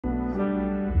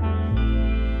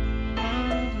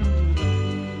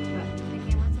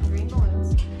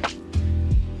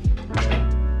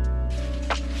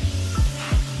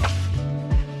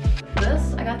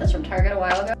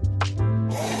while ago.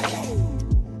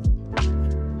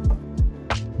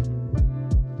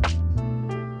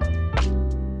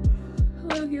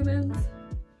 Hello, humans.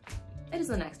 It is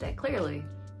the next day. Clearly,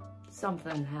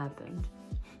 something happened.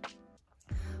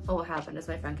 Well, what happened is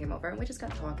my friend came over and we just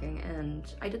got talking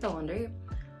and I did the laundry.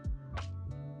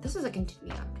 This is a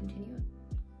continue.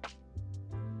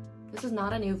 This is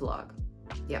not a new vlog.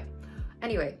 Yep.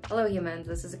 Anyway, hello humans.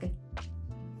 This is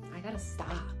I gotta stop.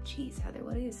 Jeez, Heather,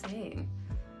 what are you saying?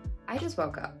 I just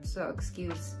woke up, so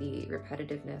excuse the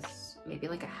repetitiveness. Maybe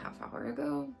like a half hour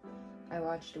ago, I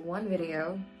watched one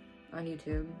video on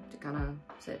YouTube to kind of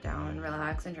sit down and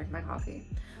relax and drink my coffee.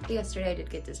 But yesterday I did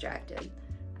get distracted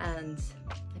and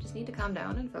I just need to calm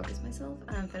down and focus myself.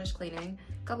 And I'm finished cleaning.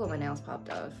 A couple of my nails popped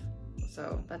off,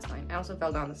 so that's fine. I also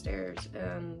fell down the stairs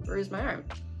and bruised my arm.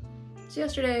 So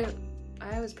yesterday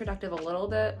I was productive a little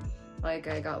bit. Like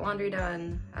I got laundry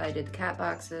done, I did the cat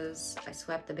boxes, I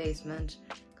swept the basement,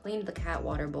 cleaned the cat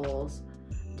water bowls,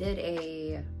 did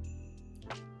a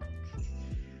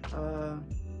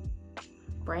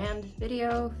brand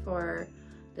video for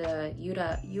the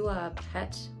Yua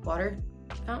pet water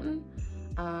fountain.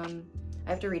 I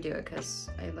have to redo it because,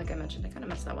 like I mentioned, I kind of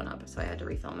messed that one up, so I had to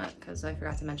refilm it because I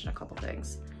forgot to mention a couple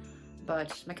things.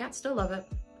 But my cats still love it.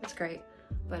 It's great.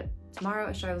 But tomorrow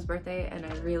is Shilo's birthday and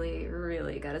I really,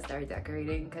 really gotta start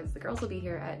decorating because the girls will be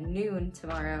here at noon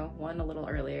tomorrow, one a little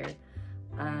earlier.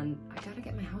 And I gotta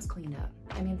get my house cleaned up.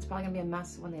 I mean, it's probably gonna be a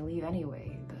mess when they leave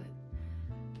anyway, but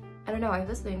I don't know. I have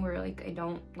this thing where like I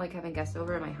don't like having guests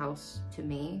over at my house to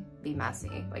me be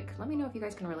messy. Like, let me know if you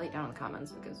guys can relate down in the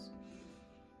comments because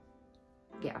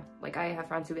yeah, like I have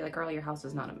friends who be like, girl, your house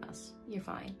is not a mess. You're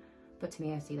fine. But to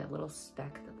me, I see that little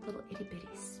speck, that little itty bitty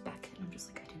speck, and I'm just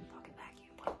like, I didn't fucking vacuum.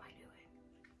 What am I doing?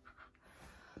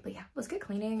 But yeah, let's get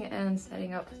cleaning and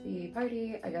setting up the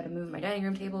party. I gotta move my dining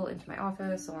room table into my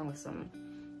office along with some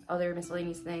other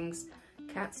miscellaneous things.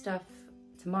 Cat stuff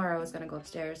tomorrow is gonna go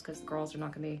upstairs because the girls are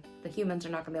not gonna be, the humans are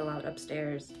not gonna be allowed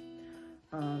upstairs.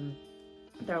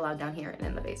 They're allowed down here and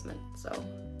in the basement, so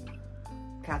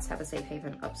cats have a safe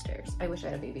haven upstairs. I wish I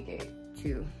had a baby gate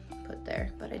to put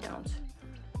there, but I don't.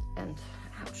 And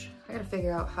ouch, I gotta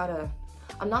figure out how to,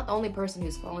 I'm not the only person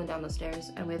who's fallen down the stairs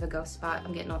and we have a ghost spot.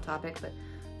 I'm getting off topic, but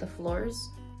the floors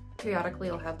periodically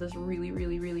will have this really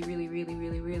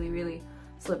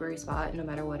slippery spot. No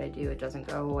matter what I do, it doesn't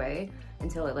go away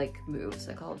until it like moves.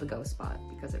 I call it the ghost spot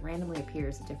because it randomly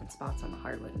appears at different spots on the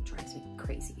hardwood and drives me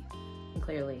crazy. And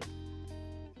clearly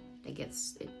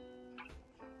it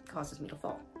causes me to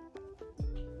fall.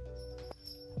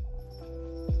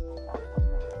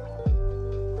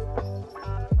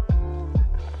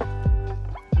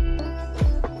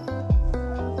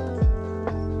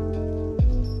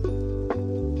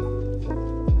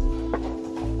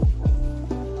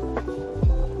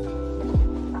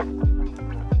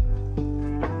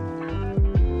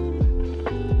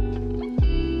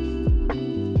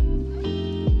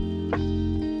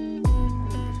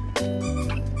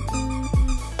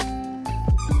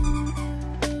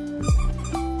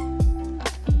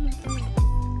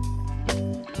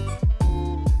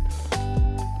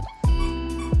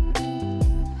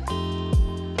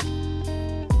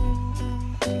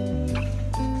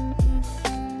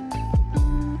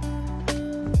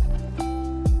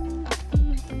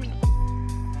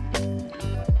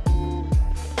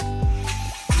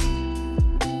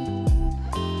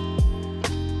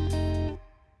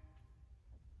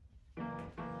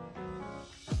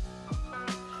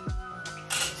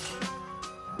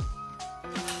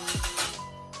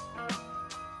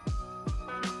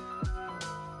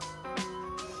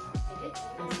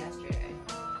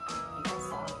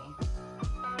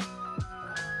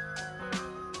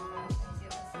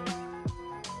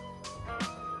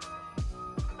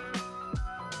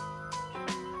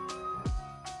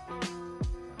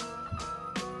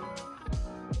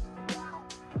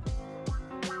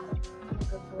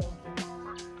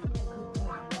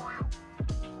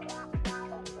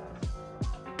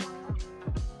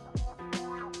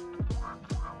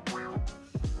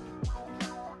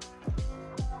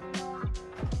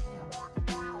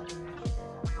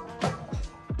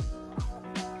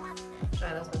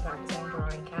 Shilo's been practicing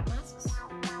drawing cat masks,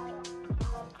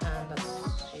 and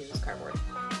she uses cardboard.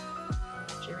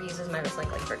 She reuses my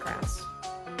recycling for crafts.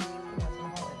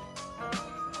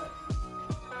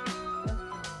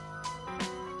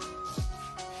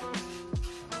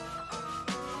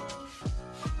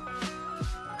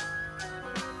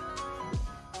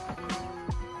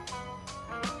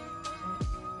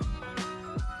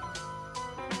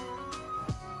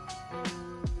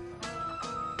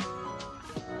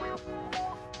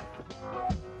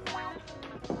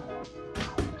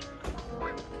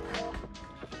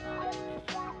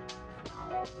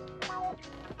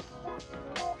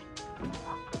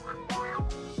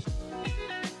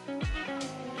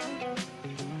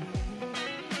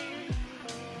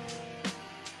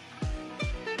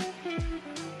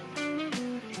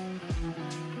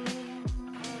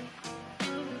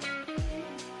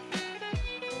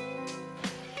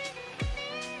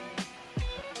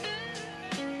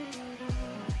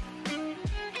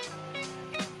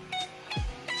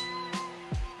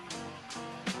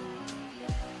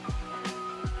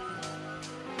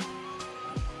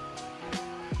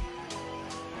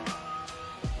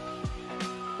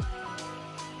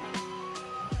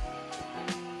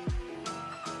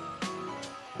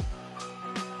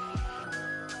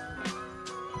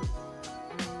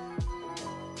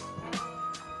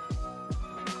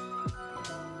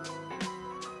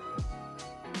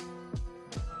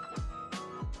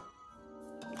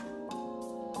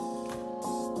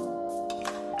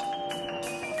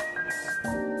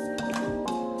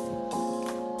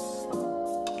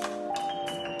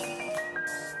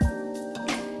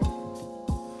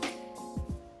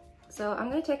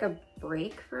 gonna take a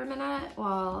break for a minute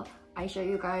while I show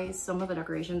you guys some of the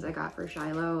decorations I got for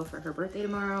Shilo for her birthday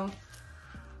tomorrow.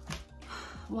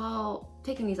 While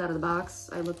taking these out of the box,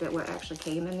 I looked at what actually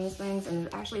came in these things, and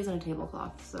it actually isn't a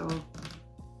tablecloth, so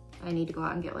I need to go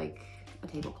out and get like a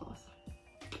tablecloth.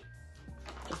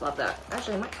 Just love that.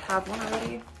 Actually, I might have one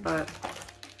already, but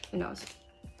who knows.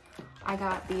 I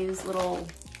got these little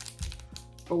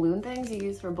balloon things you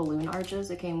use for balloon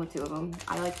arches. It came with 2 of them.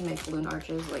 I like to make balloon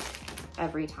arches like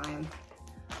every time.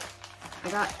 I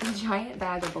got a giant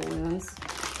bag of balloons,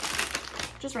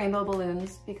 just rainbow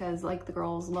balloons, because like the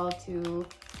girls love to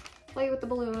play with the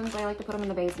balloons. I like to put them in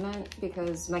the basement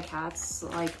because my cats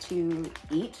like to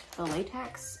eat the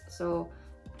latex. So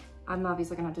I'm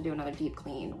obviously gonna have to do another deep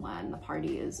clean when the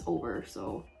party is over.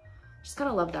 So just kind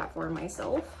of love that for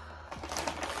myself.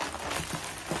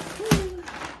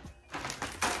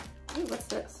 Ooh, what's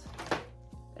this?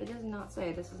 It does not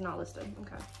say, this is not listed.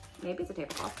 Okay, maybe it's a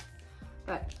tablecloth.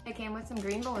 But it came with some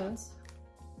green balloons.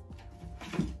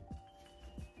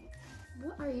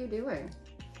 What are you doing?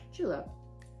 Shilo,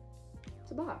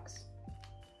 it's a box.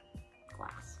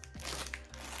 Glass.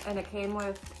 And it came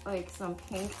with like some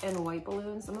pink and white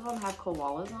balloons. Some of them have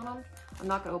koalas on them. I'm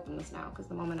not gonna open this now because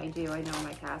the moment I do, I know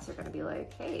my cats are gonna be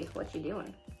like, hey, what you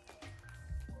doing?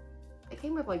 It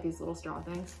came with like these little straw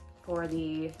things for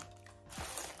the,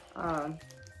 oh,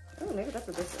 maybe that's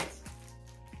what this is.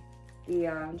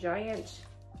 The giant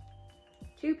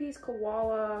 2-piece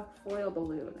koala foil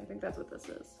balloon. I think that's what this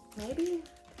is. Maybe?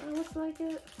 Kind of looks like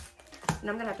it. And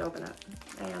I'm gonna have to open it.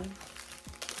 And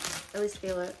at least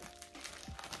feel it.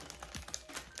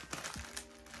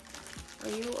 Are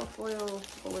you a foil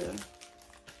balloon?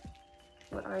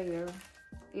 What are you?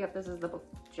 Yep, this is the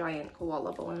giant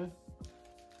koala balloon.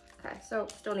 Okay, so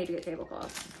still need to get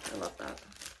tablecloth. I love that.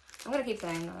 I'm gonna keep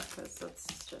saying that because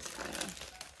that's just kind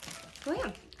of, oh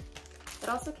yeah. It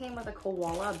also came with a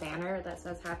koala banner that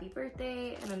says happy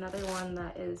birthday, and another one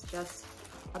that is just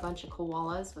a bunch of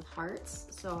koalas with hearts.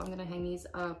 So I'm gonna hang these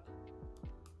up.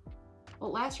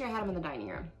 Well, last year I had them in the dining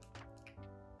room.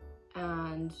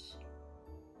 And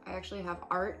I actually have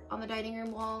art on the dining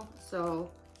room wall,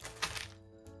 so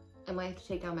I might have to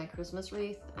take down my Christmas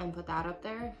wreath and put that up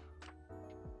there.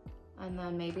 And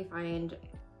then maybe find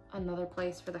another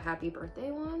place for the happy birthday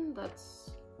one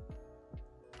that's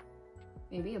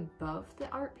maybe above the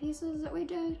art pieces that we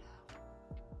did.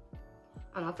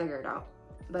 And I'll figure it out.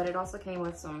 But it also came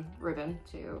with some ribbon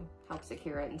to help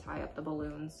secure it and tie up the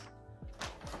balloons.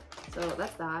 So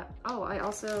that's that. Oh, I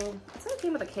also, it said it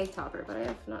came with a cake topper, but I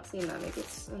have not seen that. Maybe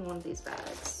it's in one of these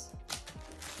bags.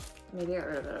 Maybe I got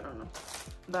rid of it, I don't know.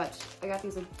 But I got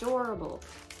these adorable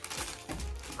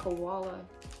koala,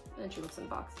 and she looks in the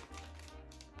box,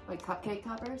 like cupcake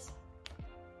toppers.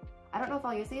 I don't know if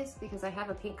I'll use these because I have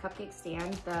a pink cupcake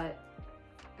stand that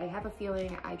I have a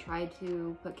feeling I tried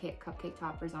to put cupcake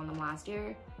toppers on them last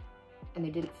year and they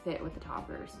didn't fit with the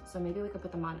toppers. So maybe we could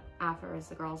put them on after as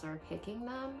the girls are picking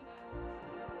them.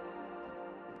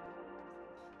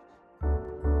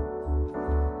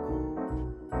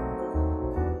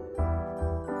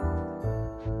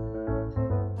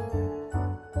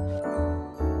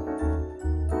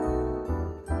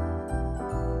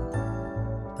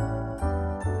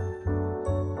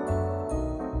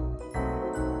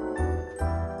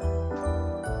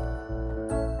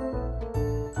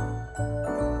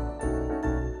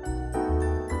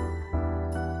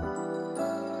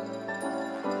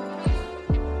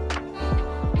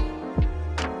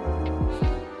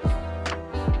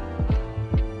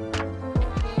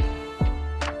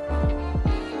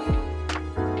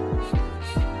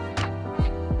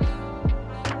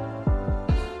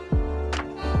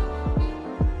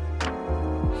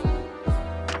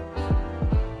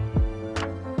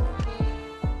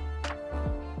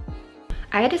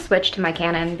 I had to switch to my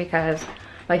Canon because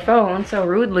my phone so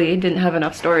rudely didn't have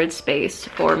enough storage space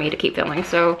for me to keep filming.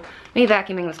 So me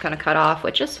vacuuming was kind of cut off,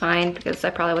 which is fine because I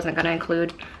probably wasn't going to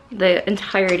include the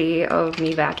entirety of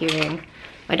me vacuuming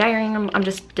my dining room. I'm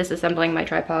just disassembling my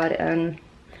tripod and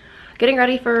getting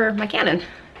ready for my Canon.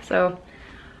 So,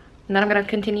 and then I'm going to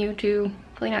continue to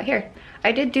clean out here.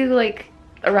 I did do like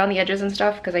around the edges and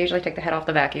stuff because I usually take the head off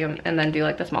the vacuum and then do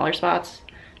like the smaller spots,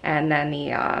 and then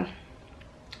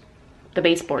the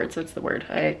baseboards, that's the word.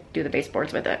 I do the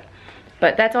baseboards with it.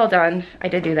 But that's all done. I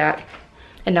did do that.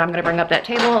 And now I'm gonna bring up that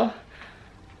table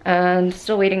and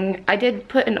still waiting. I did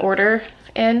put an order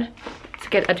in to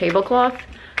get a tablecloth.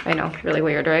 I know, really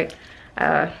weird, right?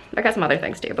 I got some other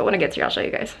things too, but when it gets here, I'll show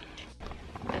you guys.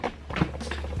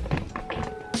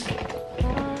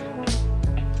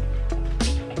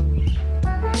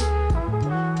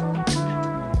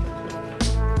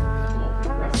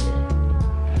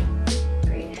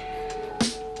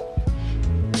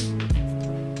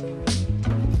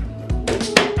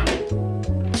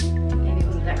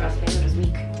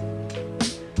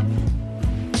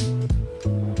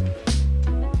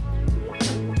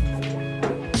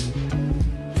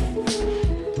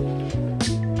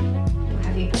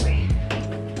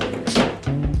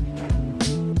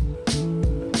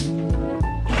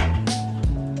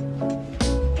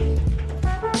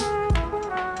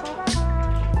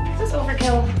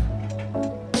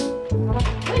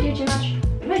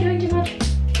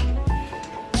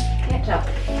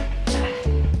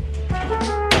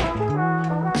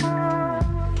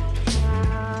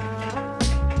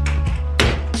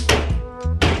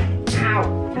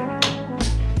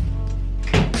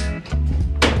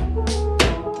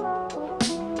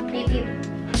 beep beep.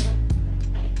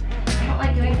 I don't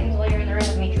like doing things while you're in the room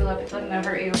with me, Julep. It's like gonna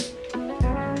hurt you.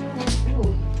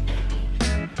 Ooh.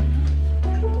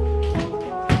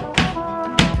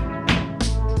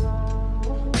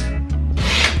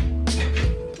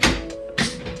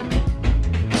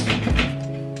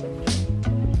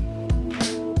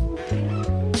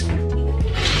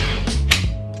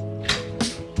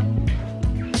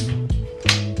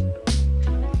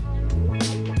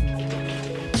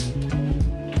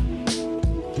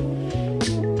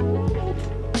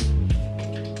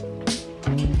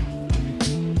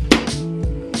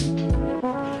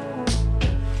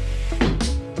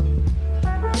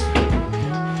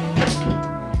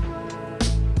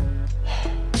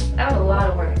 That was a lot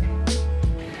of work.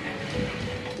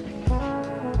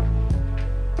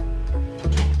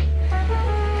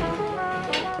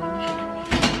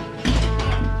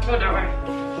 Go that way.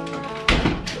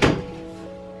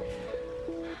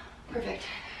 Perfect.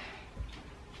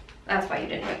 That's why you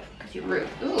didn't whip, because you rude.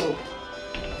 Ooh.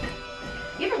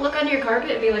 You ever look under your carpet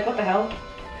and be like, what the hell?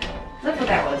 That's what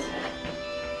that was.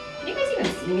 Can you guys even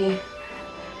see me?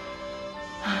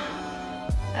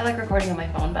 I like recording on my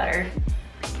phone better.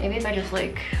 Maybe if I just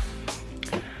like,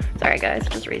 sorry guys,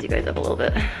 just raise you guys up a little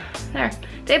bit. There,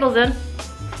 table's in.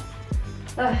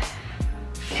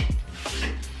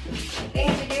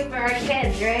 Things to do for our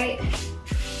kids, right?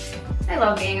 I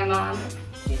love being a mom.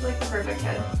 She's like the perfect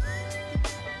kid.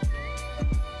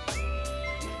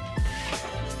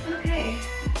 Okay.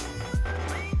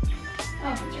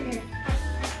 Oh, it's right here.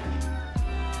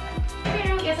 You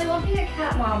know, yes, I love being a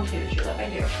cat mom too, Shilo, I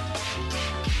do.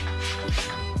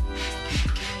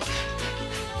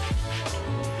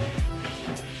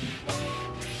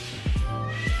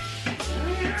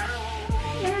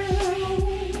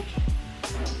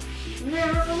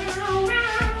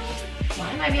 Why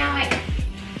am I meowing?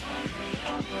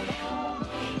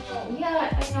 Yeah,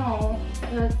 I know.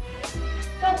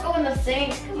 Don't go in the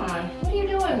sink. Come on. What are you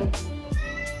doing?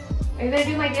 Are you gonna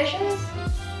do my dishes?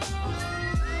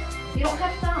 You don't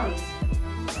have thumbs.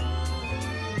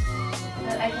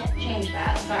 But I can't change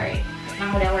that. Sorry. That's not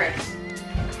how that works.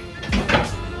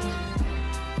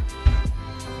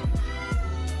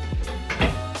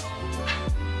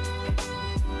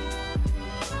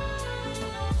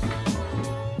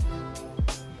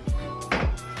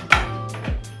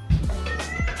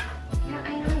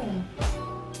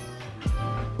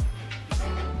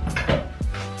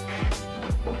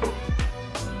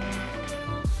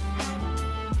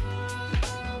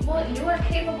 You are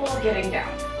capable of getting down.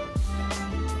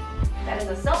 That is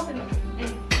a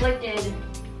self-inflicted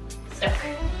stuck.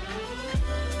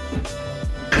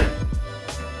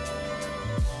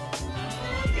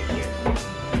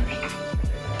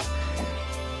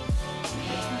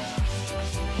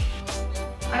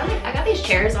 I got these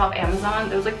chairs off Amazon.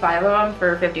 There was like 5 of them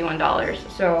for $51.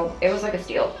 So it was like a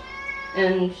steal.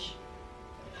 And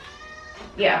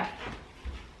yeah.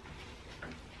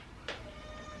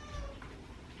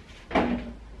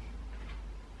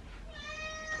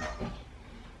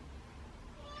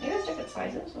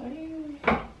 Sizes, what are you?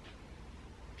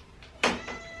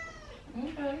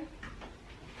 Okay.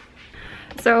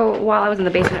 So while I was in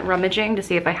the basement rummaging to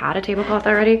see if I had a tablecloth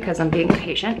already, because I'm being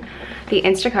patient, the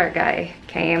Instacart guy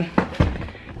came.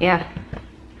 Yeah.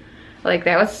 Like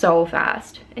that was so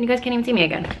fast. And you guys can't even see me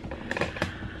again.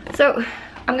 So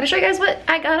I'm gonna show you guys what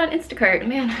I got on Instacart.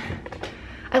 Man,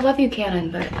 I love you,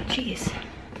 Canon, but jeez.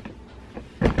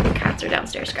 The cats are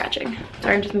downstairs scratching.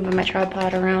 Sorry, I'm just moving my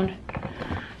tripod around.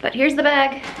 But here's the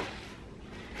bag.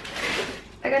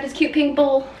 I got this cute pink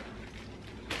bowl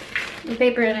with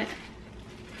paper in it.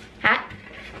 Hat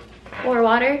or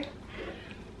water.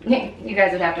 You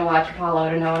guys would have to watch Apollo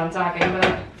to know what I'm talking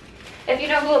about. If you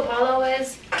know who Apollo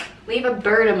is, leave a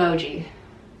bird emoji.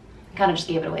 I kind of just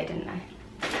gave it away, didn't I?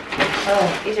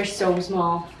 Oh, these are so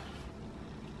small.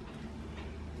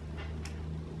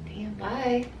 Damn,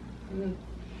 bye.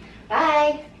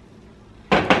 Bye.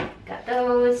 Got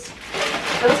those.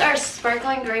 Those are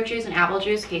sparkling grape juice and apple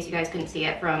juice, in case you guys couldn't see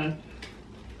it from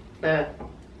the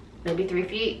maybe 3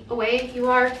 feet away you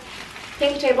are.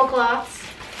 Pink tablecloths.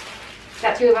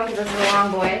 Got 2 of them because this is a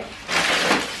long boy.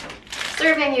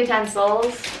 Serving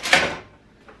utensils.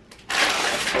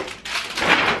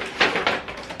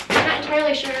 I'm not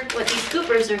entirely sure what these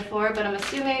scoopers are for, but I'm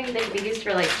assuming they could be used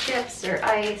for like chips or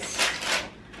ice.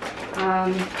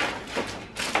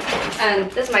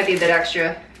 And this might be a bit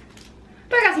extra.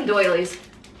 But I got some doilies.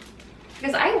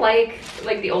 Because I like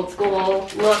the old school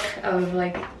look of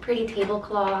like pretty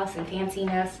tablecloths and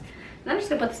fanciness. And I'm just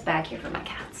gonna put this bag here for my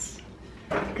cats.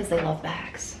 Because they love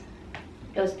bags.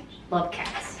 Those love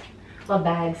cats. Love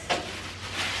bags.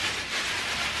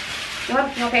 You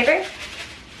want paper?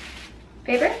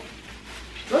 Paper?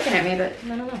 She's looking at me, but I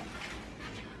don't know.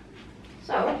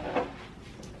 So,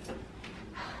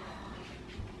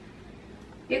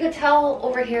 you could tell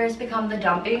over here has become the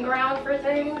dumping ground for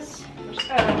things. I'm just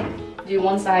gonna do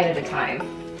one side at a time.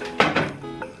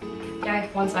 Okay,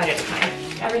 one side at a time.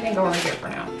 Everything go over here for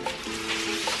now.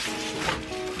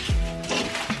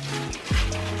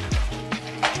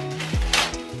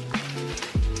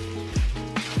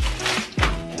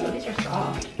 Oh, these are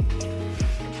soft.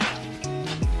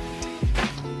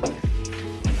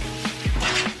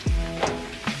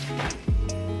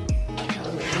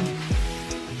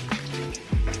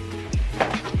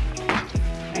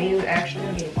 Are you actually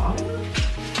gonna be long enough?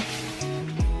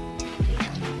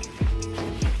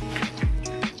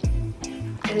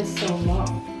 It is so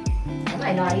long. I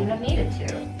might not even have needed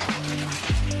to.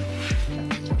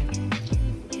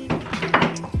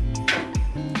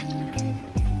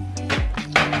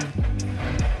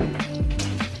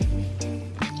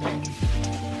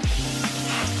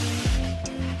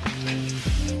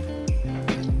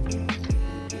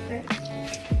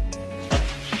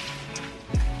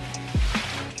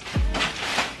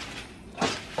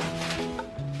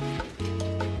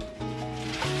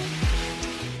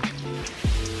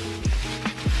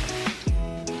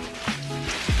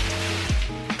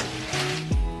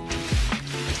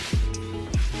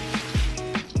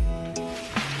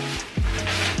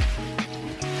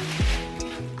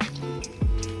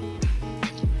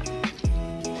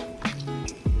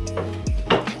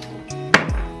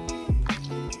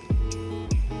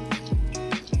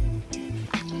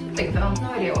 Big film,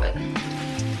 no idea what.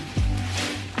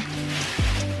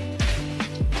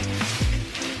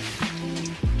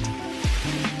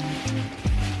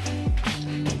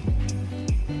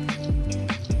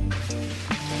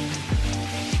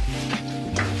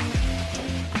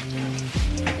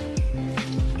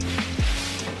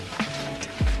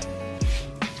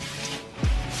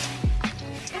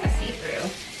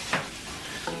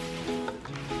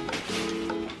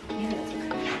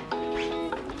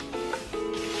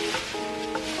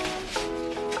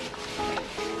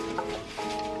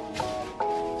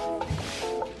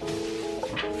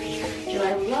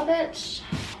 I love it.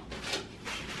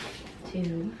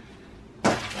 To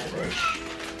garbage.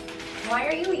 Why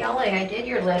are you yelling? I did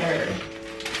your litter.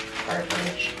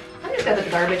 Garbage. I'm just gonna put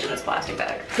the garbage in this plastic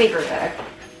bag. Paper bag.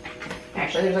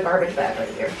 Actually, there's a garbage bag right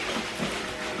here.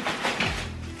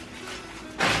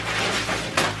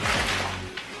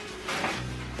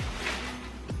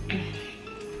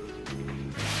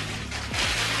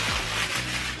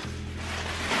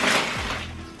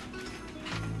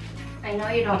 I know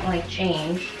you don't like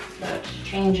change, but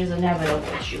change is inevitable,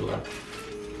 Shilo.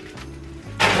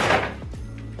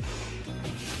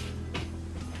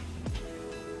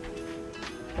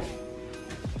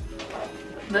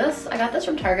 This, I got this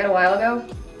from Target a while ago,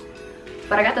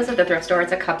 but I got this at the thrift store.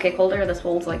 It's a cupcake holder. This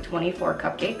holds like 24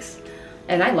 cupcakes,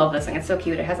 and I love this thing. It's so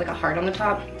cute. It has like a heart on the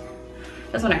top.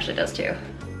 This one actually does too.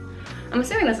 I'm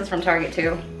assuming this is from Target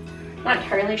too. Not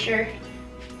entirely sure,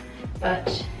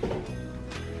 but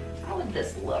how would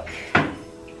this look? I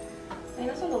mean,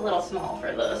 this one's a little small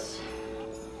for this,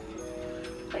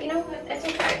 but you know what? It's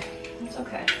okay. It's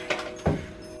okay.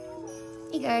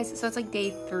 Hey guys, so it's like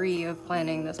day 3 of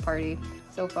planning this party.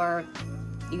 So far,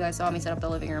 you guys saw me set up the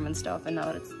living room and stuff, and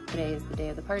now that today is the day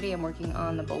of the party, I'm working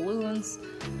on the balloons,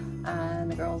 and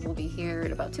the girls will be here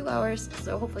in about 2 hours,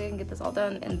 so hopefully I can get this all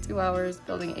done in 2 hours,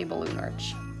 building a balloon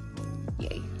arch.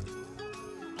 Yay.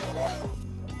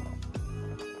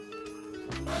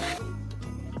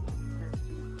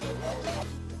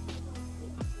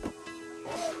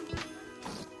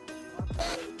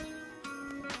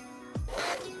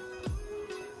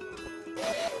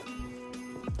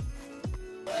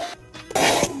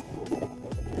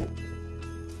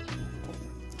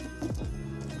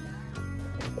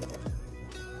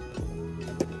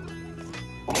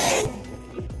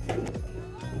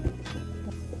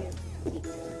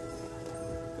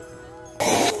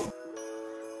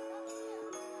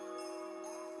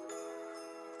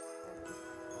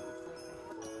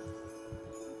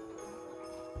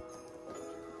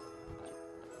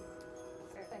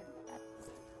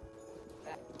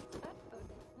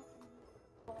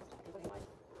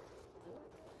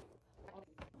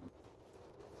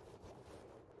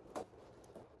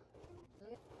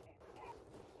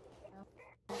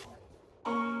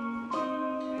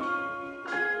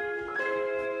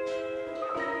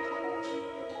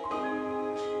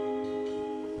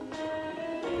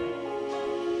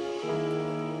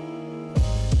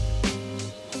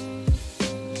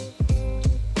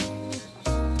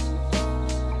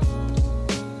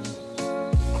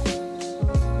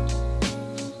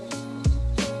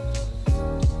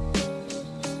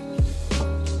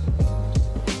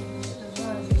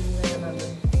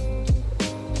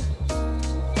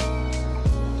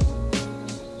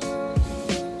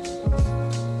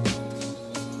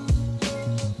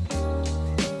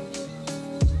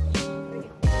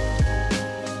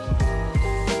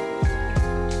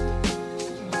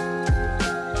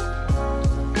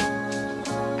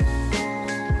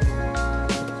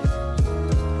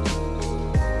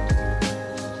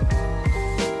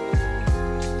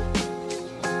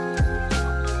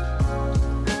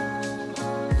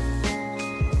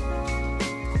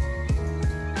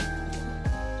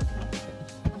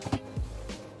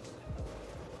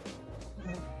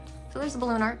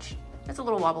 much. It's a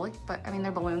little wobbly, but I mean,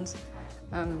 they're balloons.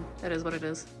 It is what it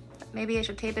is. Maybe I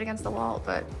should tape it against the wall,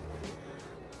 but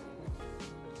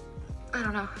I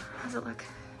don't know. How's it look?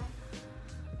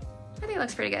 I think it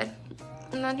looks pretty good.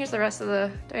 And then here's the rest of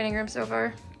the dining room so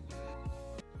far.